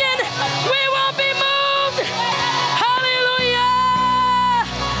shaken. We won't be moved. Hallelujah.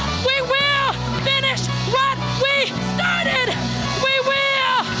 We will finish what we started. We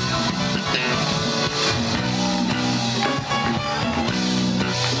will.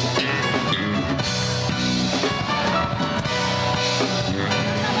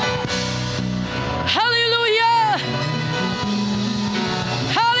 Hallelujah.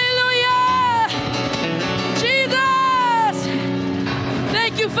 Hallelujah. Jesus.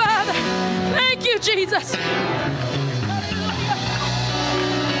 Thank you, Father. Thank you, Jesus.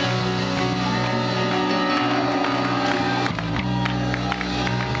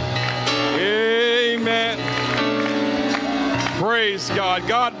 Amen. Praise God.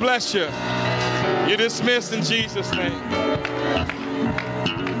 God bless you. You're dismissed in Jesus' name.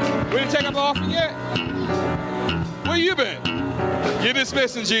 We didn't take up offering yet? Where you been? You're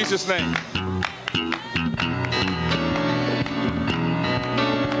dismissed in Jesus' name.